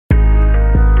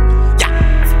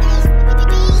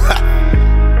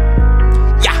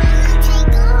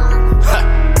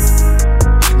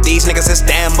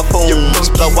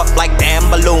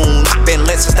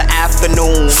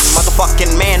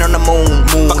motherfucking man on the moon.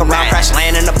 Fuck around, crash,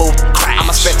 land in the booth.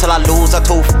 I'ma spit till I lose a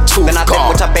tooth. Then I dip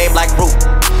with your babe like Root.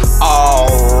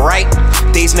 Alright,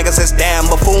 these niggas is damn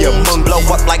buffoons. Blow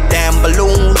up like damn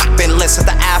balloons. Been lit since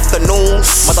the afternoon.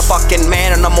 Motherfucking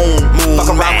man on the moon. Fuck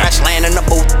around, crash, land in the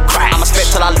booth. I'ma spit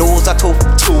till I lose a tooth.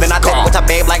 Then I dip with your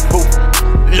babe like Root.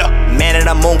 Look, man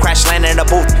in the moon, crash landing in the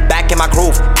booth. Back in my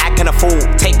groove, acting a fool.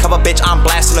 Take cover, bitch, I'm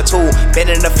blasting a tool. Been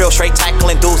in the field, straight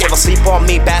tackling dudes. Never sleep on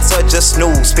me, bastard, just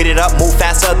snooze. Speed it up, move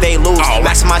faster, they lose.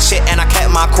 Maxing my shit and I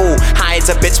kept my cool. High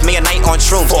as a bitch, me a night on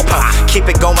shrooms.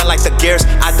 Keep it going like the gears.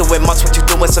 I do it much, what you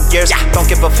do with some gears. Don't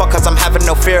give a fuck, cause I'm having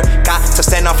no fear. Got to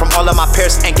stand out from all of my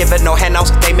peers. Ain't giving no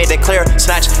handouts, they made it clear.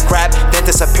 Snatch, grab, then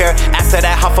disappear. After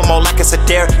that, huff em all like it's a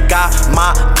deer. Got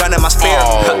my gun in my spear.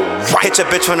 Hit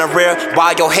your bitch from the rear.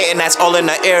 While you're hitting, that's all in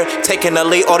the air. Taking the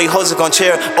lead, all these hoes are gon'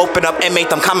 cheer. Open up and make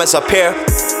them comments appear.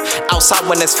 Outside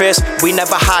when it's fierce, we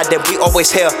never hide it, we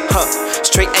always here.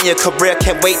 Straight in your career,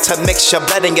 can't wait to mix your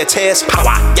blood and your tears.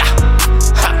 Power, yeah.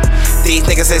 These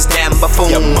niggas is damn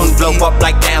buffoons. Blow up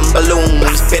like damn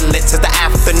balloons. Been lit since the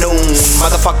afternoon.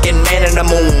 Motherfucking man in the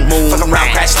moon. Fuck around,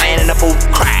 crash, land in the booth.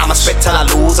 I'ma spit till I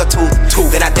lose a tooth.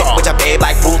 Then I dip with your babe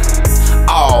like Root.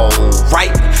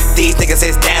 Alright, these niggas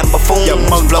is damn buffoons.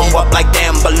 Blow up like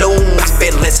damn balloons.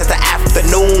 Been lit since the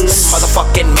afternoon.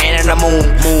 Motherfucking man in the moon.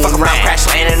 Fuck around, crash,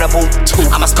 land in the booth.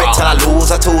 I'ma spit till I lose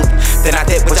a tooth. Then I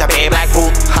dip with your babe like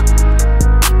Root.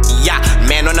 Yeah,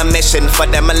 man on a mission for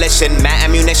demolition. Mad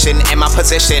ammunition in my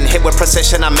position. Hit with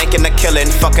precision, I'm making a killing.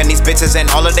 Fucking these bitches and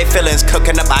all of their feelings.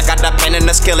 Cooking up, I got the pen in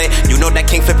the skillet. You know that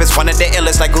King Flip is one of the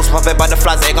illest. Like goosebumps and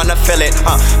butterflies, they gonna feel it.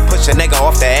 Push a nigga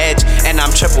off the edge. And I'm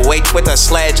triple H with a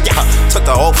sledge. Took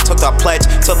the oath, took the pledge.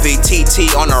 Took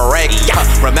VTT on the reg.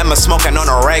 Remember smoking on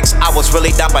the regs. I was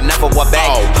really down but never was back.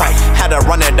 Had to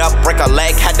run it up, break a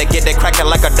leg. Had to get it cracking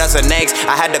like a dozen eggs.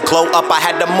 I had to glow up, I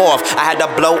had to morph. I had to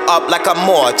blow up like a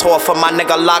Moor. For my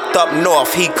nigga locked up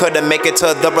north, he couldn't make it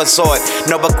to the resort.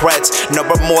 No regrets, no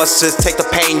remorse, just take the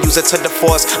pain, use it to the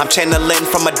force. I'm channeling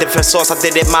from a different source, I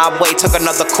did it my way, took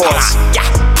another course.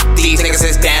 These niggas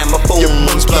is damn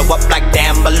buffoons, blow up like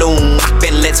damn balloons.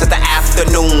 Been lit since the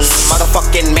afternoon,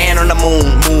 motherfucking man on the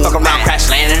moon. Fuck around, crash,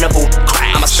 land in the booth.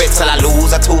 I'ma spit till I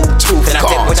lose a tooth. Then I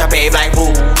dip with your babe like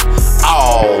Root.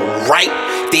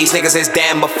 Alright, these niggas is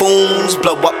damn buffoons,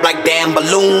 blow up like damn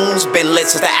balloons. Been lit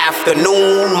since the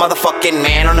afternoon, motherfucking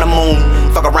man on the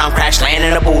moon. Fuck around, crash, land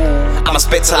in the booth. I'ma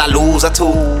spit till I lose a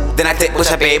tooth. Then I dip with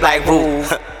your babe like Root.